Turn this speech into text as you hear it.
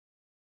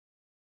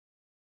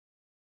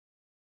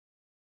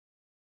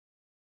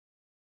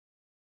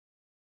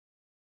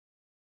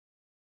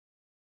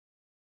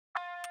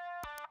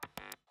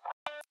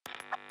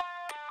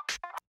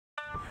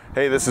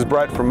Hey, this is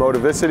Brett from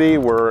Motovicity.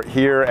 We're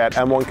here at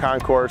M1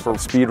 Concourse for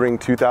Speedring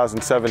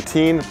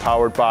 2017,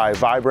 powered by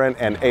Vibrant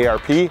and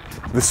ARP.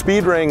 The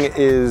Speedring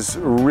is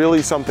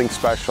really something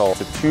special.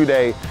 It's a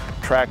two-day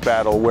track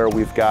battle where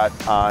we've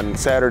got on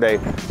Saturday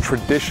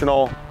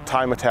traditional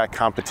time attack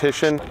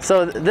competition.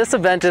 So this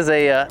event is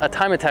a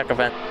time attack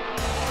event.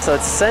 So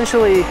it's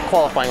essentially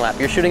qualifying lap.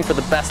 You're shooting for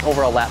the best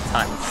overall lap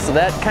time. So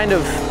that kind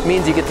of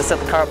means you get to set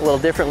the car up a little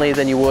differently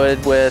than you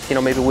would with,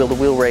 maybe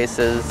wheel-to-wheel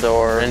races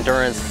or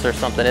endurance or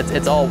something.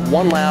 It's all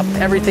one lap,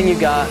 everything you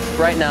got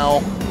right now,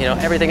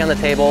 everything on the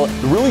table.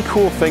 The really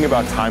cool thing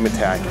about time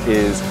attack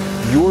is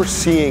you're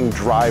seeing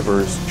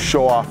drivers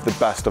show off the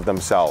best of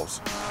themselves.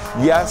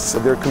 Yes,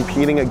 they're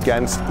competing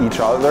against each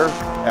other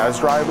as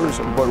drivers,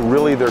 but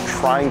really they're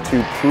trying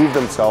to prove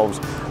themselves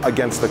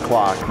against the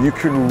clock. You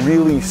can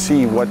really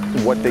see what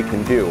they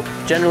can do.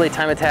 Generally,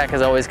 time attack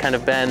has always kind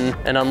of been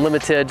an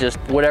unlimited, just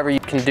whatever you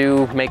can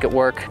do, make it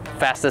work,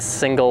 fastest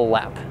single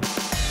lap.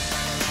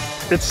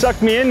 It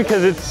sucked me in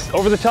because it's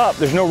over the top.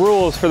 There's no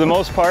rules for the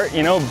most part,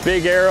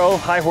 big aero,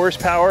 high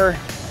horsepower.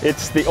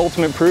 It's the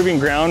ultimate proving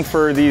ground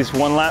for these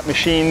one-lap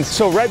machines.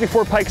 So right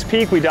before Pikes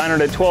Peak, we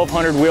dynoed at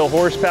 1,200 wheel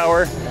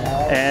horsepower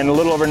and a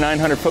little over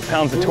 900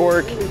 foot-pounds of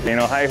torque.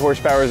 High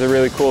horsepower is a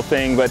really cool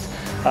thing, but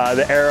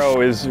the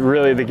aero is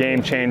really the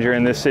game changer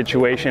in this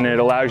situation. It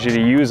allows you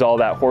to use all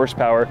that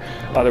horsepower,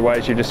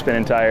 otherwise you're just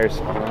spinning tires.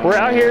 We're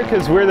out here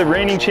because we're the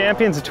reigning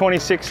champions of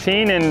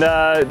 2016 and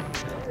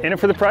in it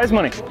for the prize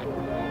money.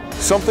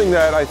 Something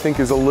that I think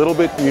is a little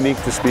bit unique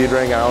to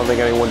Speedring, I don't think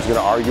anyone's going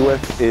to argue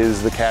with,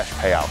 is the cash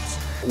payouts.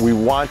 We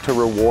want to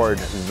reward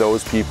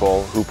those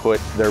people who put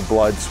their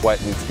blood, sweat,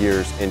 and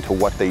tears into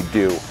what they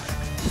do.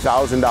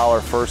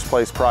 $1,000 first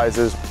place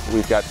prizes,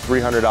 we've got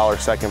 $300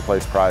 second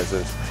place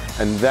prizes.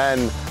 And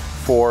then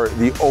for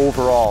the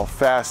overall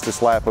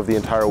fastest lap of the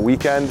entire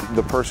weekend,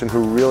 the person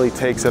who really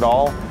takes it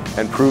all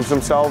and proves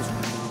themselves,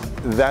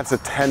 that's a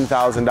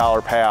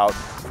 $10,000 payout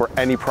for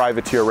any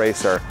privateer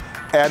racer.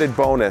 Added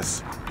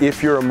bonus,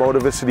 if you're a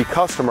Motovicity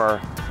customer,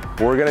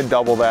 we're going to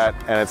double that,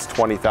 and it's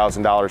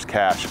 $20,000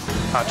 cash.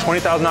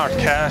 $20,000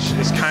 cash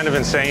is kind of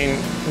insane.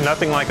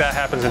 Nothing like that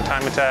happens in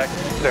time attack.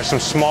 There's some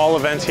small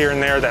events here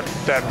and there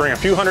that bring a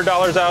few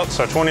 $100s out,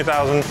 so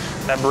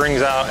 $20,000, that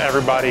brings out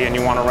everybody and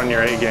you want to run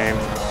your A game.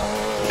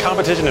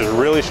 Competition is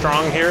really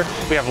strong here.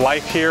 We have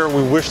life here.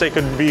 We wish they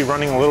could be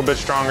running a little bit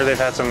stronger. They've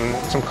had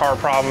some car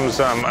problems,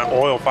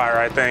 oil fire,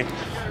 I think.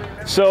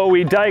 So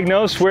we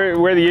diagnosed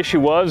where the issue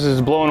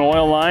was blowing an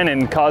oil line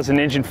and caused an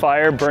engine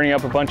fire, burning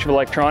up a bunch of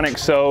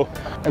electronics. So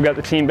I've got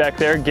the team back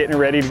there getting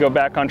ready to go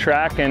back on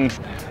track and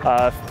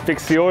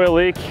fix the oil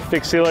leak,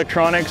 fix the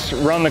electronics,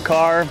 run the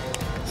car,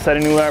 set a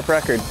new lap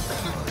record.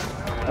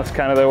 That's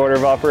kind of the order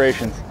of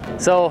operations.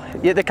 So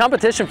the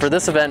competition for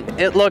this event,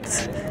 it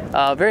looked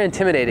very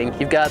intimidating.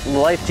 You've got the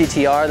Life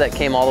GTR that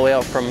came all the way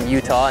out from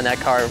Utah, and that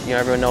car,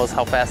 everyone knows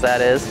how fast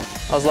that is.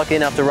 I was lucky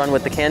enough to run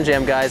with the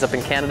CanJam guys up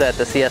in Canada at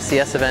the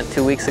CSCS event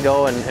 2 weeks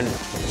ago and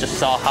just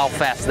saw how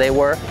fast they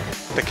were.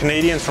 The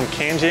Canadians from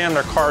CanJam,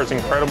 their car is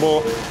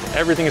incredible.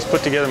 Everything is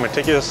put together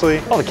meticulously.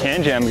 All the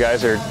CanJam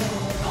guys are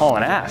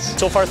hauling ass.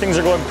 So far things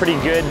are going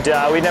pretty good.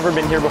 We'd never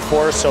been here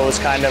before, so it was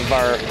kind of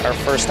our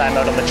first time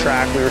out on the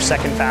track. We were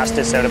second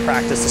fastest out of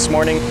practice this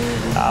morning.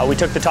 We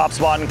took the top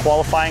spot in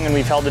qualifying and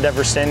we've held it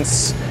ever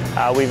since.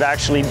 We've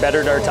actually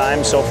bettered our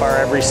time so far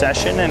every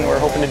session, and we're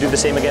hoping to do the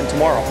same again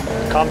tomorrow.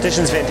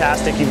 Competition's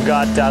fantastic. You've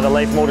got the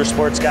Life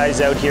Motorsports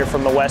guys out here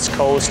from the West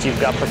Coast.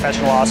 You've got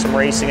Professional Awesome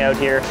Racing out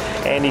here.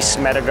 Andy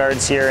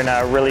Smedegaard's here in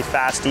a really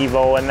fast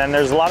Evo. And then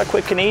there's a lot of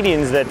quick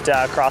Canadians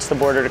that cross the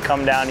border to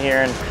come down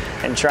here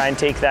and try and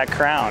take that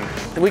crown.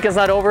 The weekend's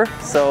not over,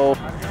 so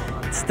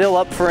it's still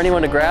up for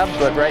anyone to grab,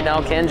 but right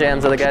now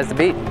CanJams are the guys to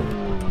beat.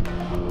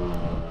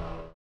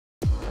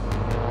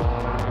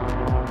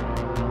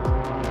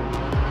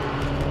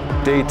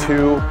 Day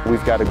two,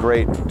 we've got a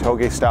great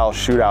Touge style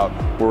shootout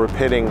where we're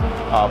pitting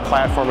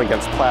platform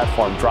against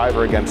platform,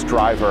 driver against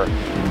driver.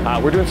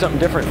 We're doing something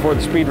different for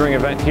the Speedring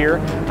event here.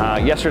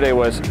 Yesterday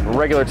was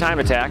regular time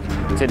attack.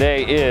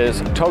 Today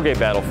is Touge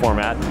Battle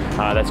format.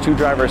 That's two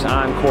drivers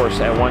on course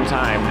at one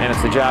time, and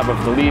it's the job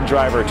of the lead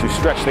driver to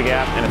stretch the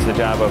gap, and it's the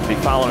job of the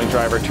following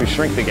driver to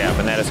shrink the gap,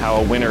 and that is how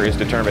a winner is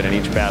determined in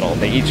each battle.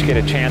 They each get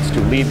a chance to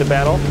lead the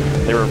battle.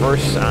 They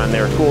reverse on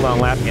their cooldown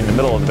lap in the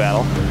middle of the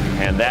battle,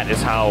 and that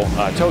is how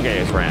Touge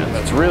is ran.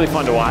 It's really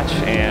fun to watch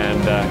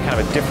and kind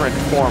of a different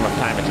form of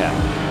time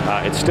attack.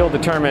 It's still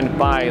determined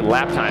by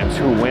lap times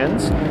who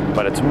wins,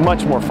 but it's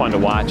much more fun to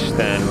watch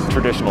than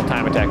traditional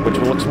time attack, which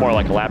looks more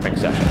like a lapping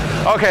session.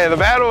 Okay, the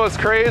battle was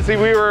crazy.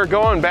 We were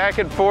going back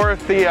and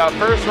forth. The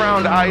first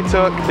round I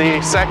took,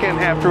 the second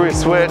after we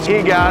switched,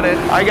 he got it.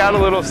 I got a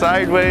little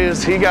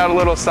sideways, he got a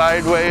little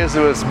sideways.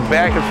 It was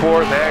back and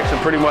forth action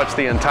pretty much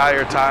the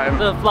entire time.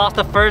 Lost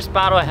the first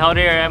battle, held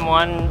here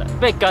M1. A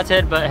bit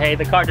gutted, but hey,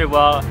 the car did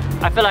well.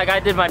 I feel like I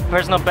did my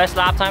personal best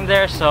lap time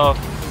there, so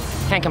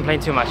can't complain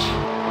too much.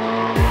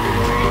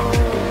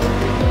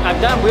 I've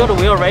done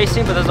wheel-to-wheel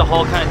racing, but there's a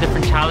whole kind of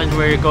different challenge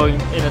where you're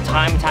going in a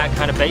time attack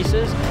kind of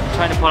basis,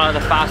 trying to pull out the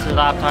fastest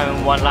lap time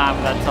in one lap,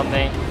 and that's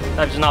something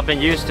I've just not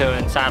been used to,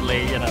 and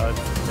sadly, you know,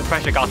 the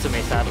pressure got to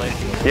me, sadly.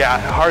 Yeah,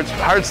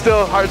 heart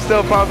still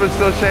pumping,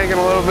 still shaking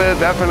a little bit.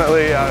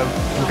 Definitely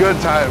good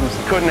times.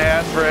 Couldn't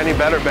ask for any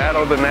better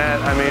battle than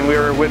that. I mean, we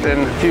were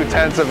within a few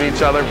tenths of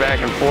each other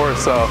back and forth,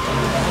 so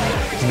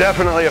it's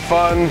definitely a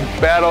fun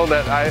battle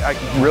that I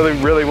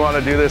really want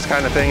to do this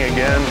kind of thing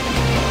again.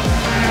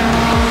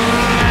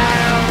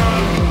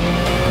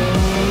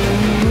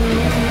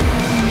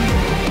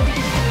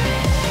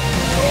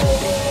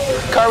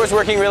 Car was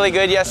working really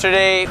good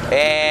yesterday,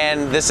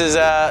 and this is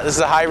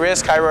a high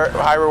risk,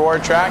 high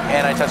reward track,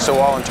 and I touched the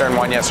wall in turn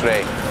 1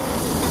 yesterday.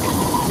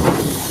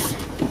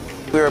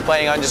 We were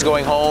planning on just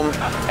going home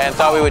and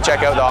thought we would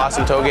check out the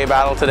awesome Touge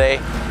Battle today,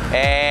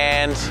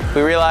 and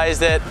we realized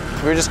that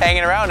we were just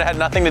hanging around and had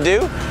nothing to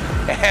do,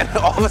 and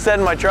all of a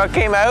sudden my truck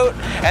came out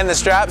and the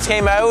straps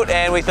came out,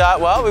 and we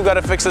thought, well, we've got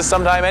to fix this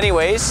sometime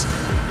anyways,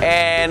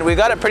 and we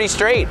got it pretty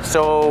straight.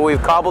 So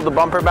we've cobbled the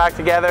bumper back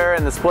together,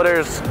 and the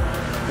splitter's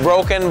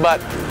broken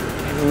but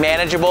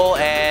manageable,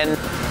 and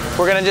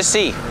we're gonna just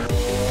see.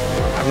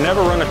 I've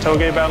never run a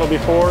Touge Battle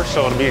before,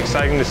 so it'll be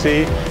exciting to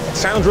see. It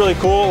sounds really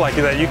cool, like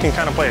that you can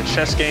kind of play a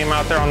chess game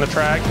out there on the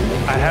track.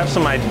 I have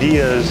some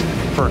ideas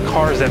for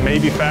cars that may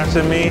be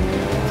faster than me,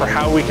 for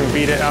how we can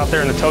beat it out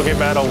there in the Touge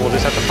Battle. We'll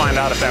just have to find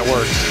out if that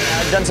works.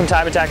 I've done some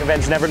time attack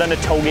events, never done a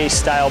Touge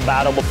style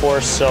battle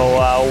before, so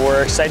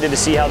we're excited to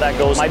see how that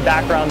goes. My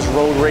background's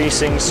road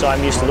racing, so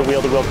I'm used to the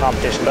wheel-to-wheel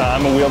competition.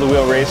 I'm a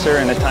wheel-to-wheel racer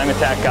and a time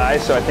attack guy,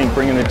 so I think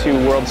bringing the two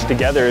worlds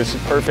together is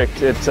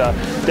perfect. It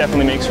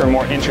definitely makes for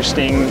more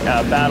interesting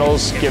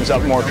battles, gives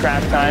up more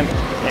track time,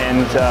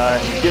 and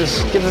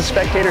gives the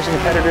spectators and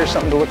competitors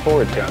something to look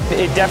forward to.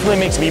 It definitely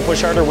makes me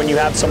push harder. When you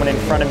have someone in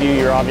front of you,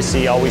 you're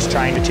obviously always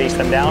trying to chase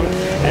them down.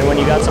 And when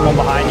you got someone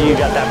behind you, you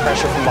got that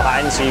pressure from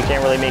behind, so you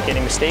can't really make any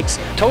mistakes.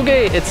 Touge,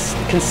 it's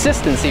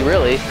consistency,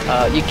 really.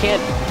 You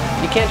can't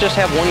just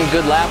have one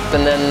good lap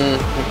and then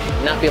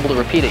not be able to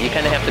repeat it. You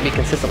kind of have to be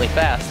consistently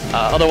fast.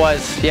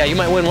 Otherwise, yeah, you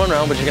might win one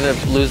round, but you're going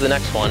to lose the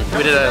next one.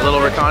 We did a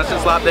little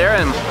reconnaissance lap there,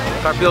 and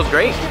the car feels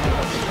great.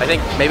 I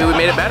think maybe we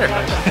made it better.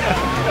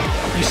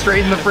 You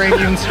straightened the frame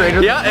even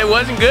straighter? Yeah, it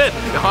wasn't good.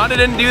 Honda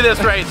didn't do this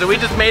right, so we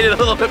just made it a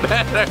little bit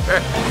better.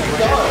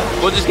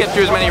 We'll just get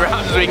through as many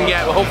rounds as we can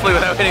get, hopefully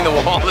without hitting the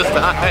wall this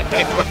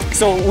time.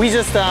 So we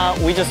just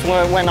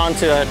went on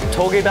to a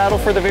Touge Battle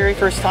for the very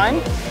first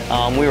time.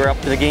 We were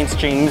up against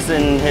James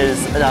in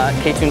his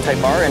K-Tune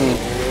Type R, and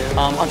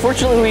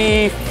unfortunately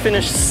we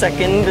finished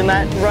second in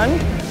that run.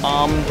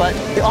 But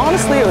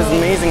honestly, it was an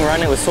amazing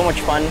run. It was so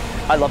much fun.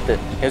 I loved it.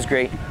 It was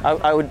great.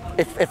 I would,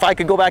 if I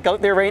could go back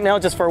out there right now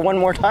just for one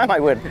more time, I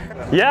would.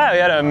 Yeah, we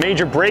had a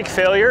major brake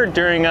failure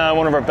during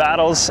one of our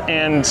battles,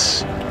 and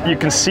you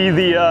can see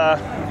the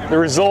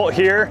result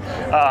here.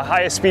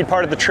 Highest speed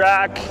part of the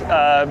track,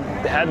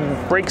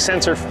 had brake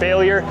sensor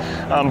failure,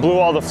 blew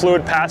all the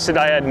fluid past it.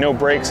 I had no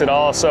brakes at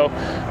all, so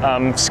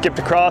skipped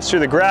across through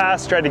the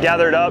grass, tried to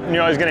gather it up, knew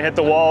I was going to hit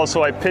the wall,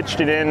 so I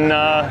pitched it in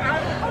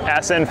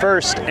ass end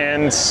first,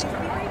 and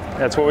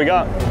that's what we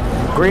got.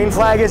 Green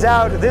flag is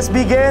out. This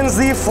begins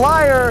the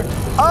flyer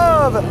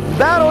of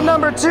battle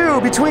number 2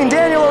 between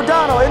Daniel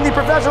O'Donnell in the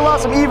Professional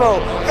Awesome Evo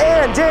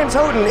and James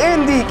Houghton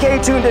in the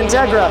K-Tuned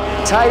Integra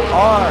Type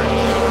R.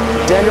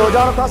 Daniel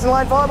O'Donnell crossing the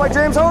line, followed by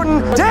James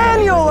Houghton.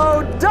 Daniel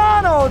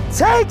O'Donnell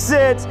takes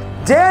it!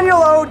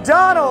 Daniel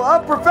O'Donnell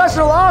of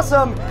Professional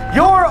Awesome,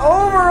 your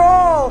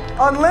overall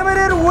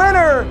unlimited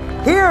winner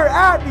here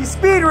at the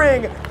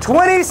Speedring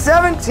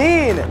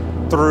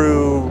 2017.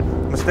 Through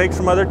mistakes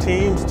from other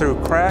teams, through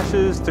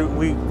crashes,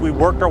 we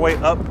worked our way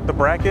up the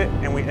bracket,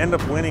 and we end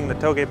up winning the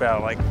Touge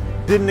Battle. Like,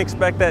 didn't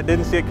expect that,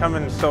 didn't see it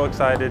coming, so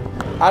excited.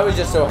 I was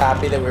just so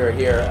happy that we were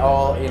here.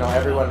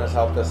 Everyone has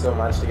helped us so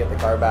much to get the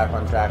car back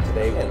on track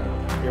today,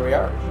 and here we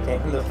are.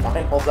 Came to the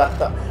finals.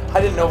 I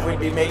didn't know if we'd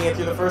be making it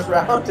through the first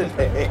round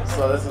today,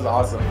 so this is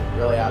awesome.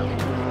 Really happy.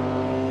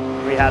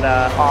 We had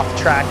an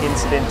off-track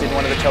incident in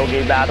one of the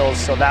Touge battles,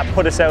 so that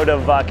put us out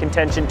of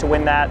contention to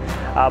win that,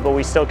 but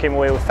we still came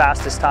away with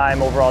fastest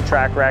time, overall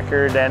track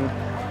record, and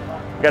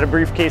we got a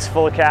briefcase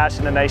full of cash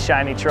and a nice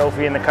shiny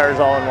trophy, and the car's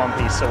all in one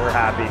piece, so we're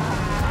happy.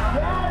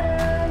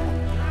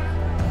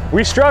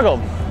 We struggled,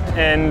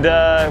 and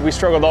we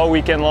struggled all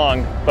weekend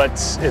long, but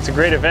it's a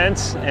great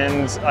event,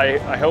 and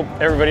I hope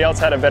everybody else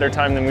had a better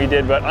time than we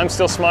did, but I'm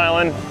still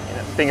smiling,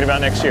 thinking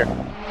about next year.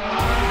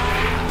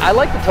 I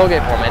like the Touge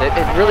format.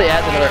 It really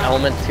adds another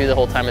element to the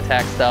whole time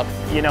attack stuff.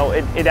 You know,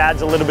 it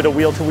adds a little bit of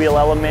wheel-to-wheel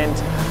element,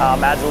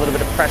 adds a little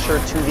bit of pressure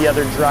to the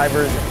other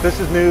drivers. This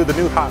is new, the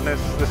new hotness.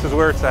 This is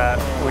where it's at.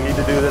 We need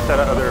to do this at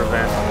other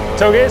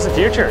events. Touge is the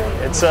future.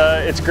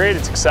 It's great,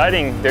 it's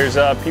exciting. There's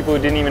people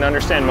who didn't even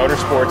understand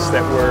motorsports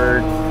that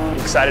were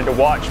excited to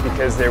watch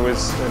because there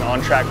was an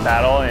on-track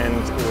battle,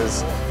 and it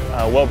was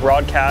well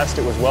broadcast,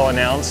 it was well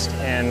announced,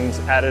 and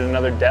added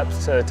another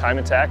depth to time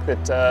attack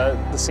that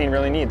the scene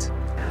really needs.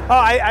 Oh,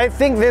 I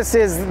think this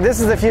is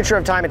the future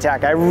of Time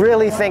Attack. I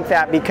really think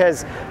that,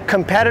 because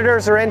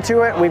competitors are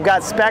into it. We've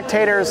got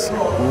spectators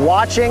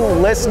watching,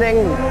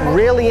 listening,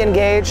 really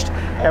engaged,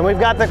 and we've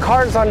got the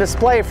cars on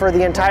display for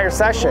the entire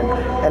session.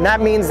 And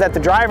that means that the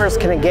drivers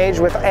can engage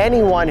with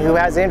anyone who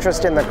has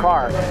interest in the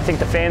car. I think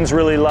the fans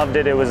really loved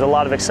it. It was a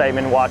lot of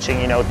excitement watching,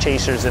 you know,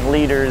 chasers and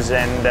leaders,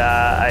 and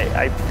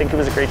I think it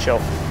was a great show.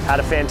 Had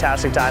a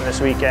fantastic time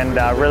this weekend.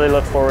 Really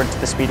look forward to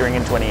the Speedring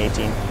in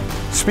 2018.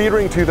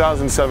 Speedring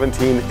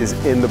 2017 is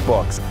in the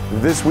books.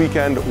 This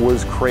weekend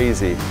was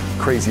crazy.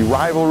 Crazy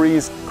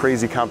rivalries,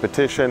 crazy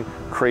competition,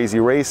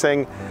 crazy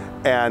racing,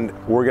 and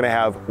we're gonna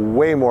have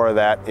way more of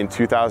that in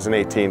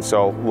 2018,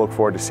 so look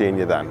forward to seeing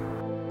you then.